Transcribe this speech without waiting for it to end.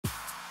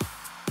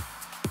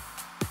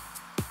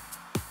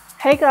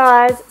Hey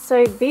guys,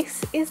 so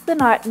this is the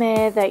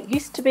nightmare that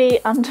used to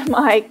be under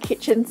my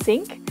kitchen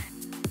sink.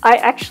 I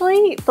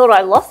actually thought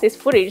I lost this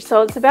footage,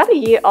 so it's about a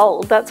year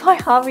old. That's why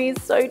Harvey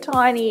is so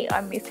tiny.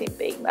 I miss him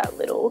being that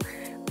little.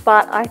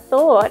 But I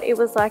thought it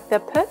was like the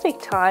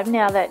perfect time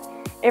now that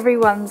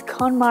everyone's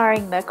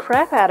KonMaring the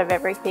crap out of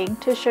everything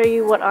to show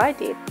you what I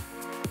did.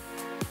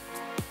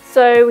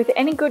 So with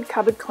any good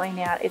cupboard clean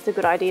out, it's a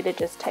good idea to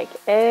just take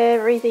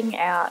everything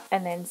out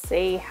and then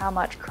see how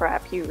much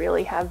crap you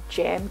really have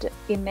jammed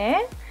in there,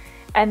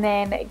 and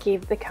then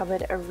give the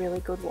cupboard a really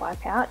good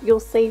wipe out. You'll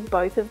see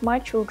both of my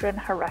children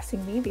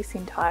harassing me this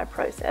entire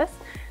process.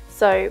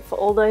 So for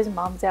all those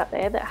mums out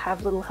there that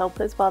have little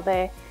helpers while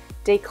they're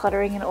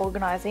decluttering and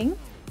organising,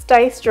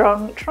 stay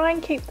strong, try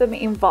and keep them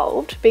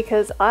involved,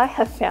 because I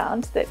have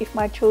found that if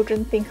my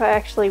children think I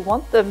actually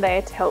want them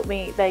there to help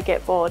me, they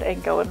get bored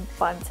and go and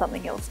find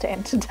something else to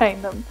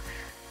entertain them.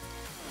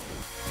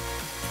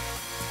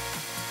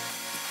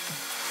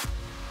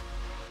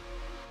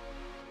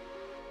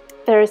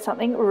 There is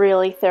something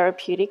really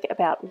therapeutic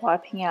about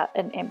wiping out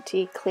an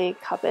empty, clear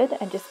cupboard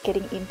and just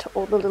getting into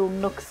all the little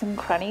nooks and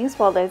crannies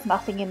while there's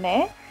nothing in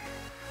there.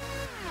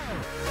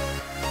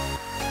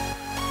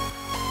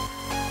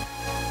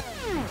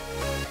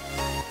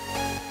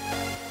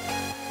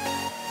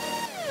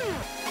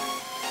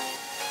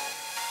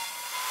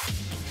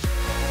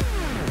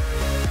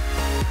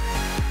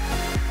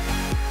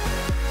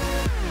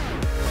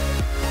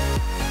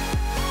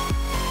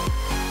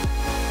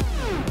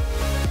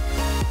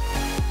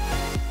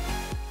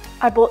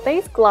 I bought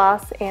these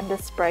glass amber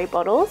spray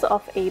bottles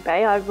off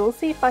eBay. I will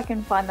see if I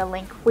can find the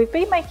link. We've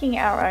been making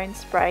our own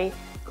spray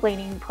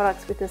cleaning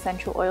products with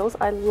essential oils.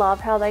 I love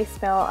how they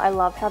smell. I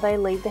love how they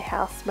leave the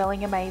house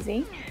smelling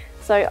amazing.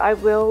 So I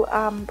will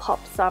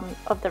pop some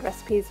of the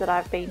recipes that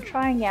I've been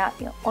trying out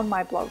on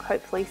my blog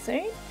hopefully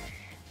soon. And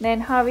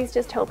then Harvey's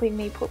just helping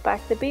me put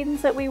back the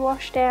bins that we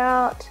washed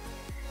out.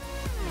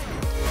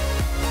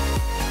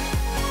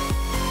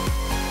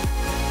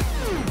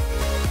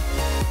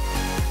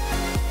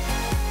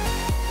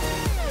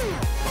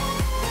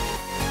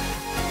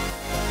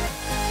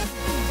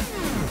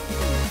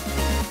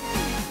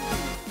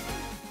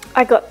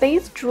 I got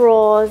these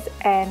drawers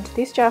and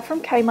this jar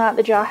from Kmart.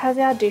 The jar has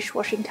our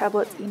dishwashing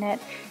tablets in it.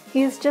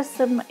 Here's just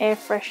some air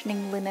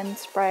freshening linen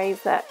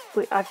sprays that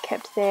I've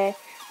kept there.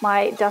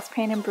 My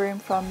dustpan and broom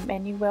from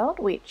Menu World,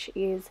 which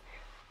is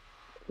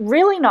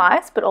really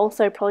nice, but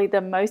also probably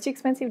the most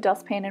expensive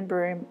dustpan and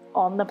broom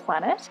on the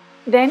planet.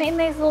 Then in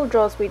these little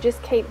drawers we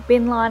just keep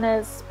bin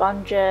liners,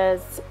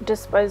 sponges,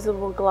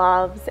 disposable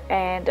gloves,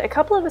 and a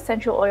couple of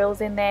essential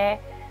oils in there.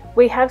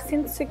 We have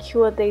since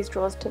secured these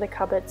drawers to the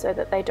cupboard so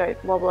that they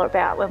don't wobble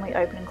about when we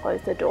open and close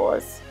the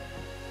doors.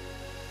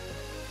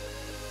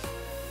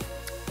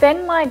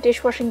 Then my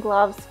dishwashing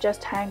gloves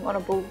just hang on a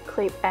bull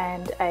clip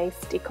and a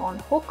stick-on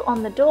hook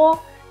on the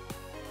door.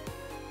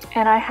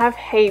 And I have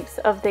heaps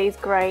of these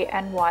grey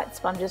and white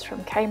sponges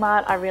from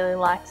Kmart. I really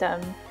like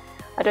them.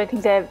 I don't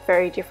think they're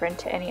very different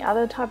to any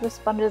other type of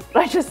sponges,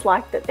 but I just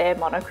like that they're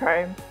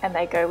monochrome and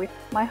they go with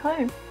my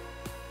home.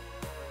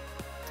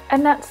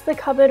 And that's the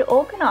cupboard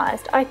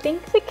organised. I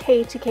think the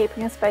key to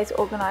keeping a space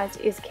organised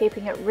is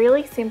keeping it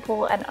really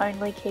simple and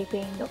only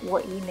keeping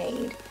what you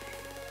need.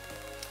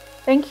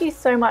 Thank you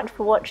so much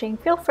for watching.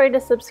 Feel free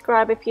to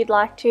subscribe if you'd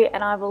like to,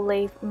 and I will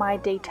leave my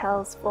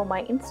details for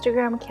my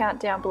Instagram account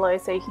down below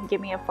so you can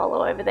give me a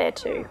follow over there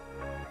too.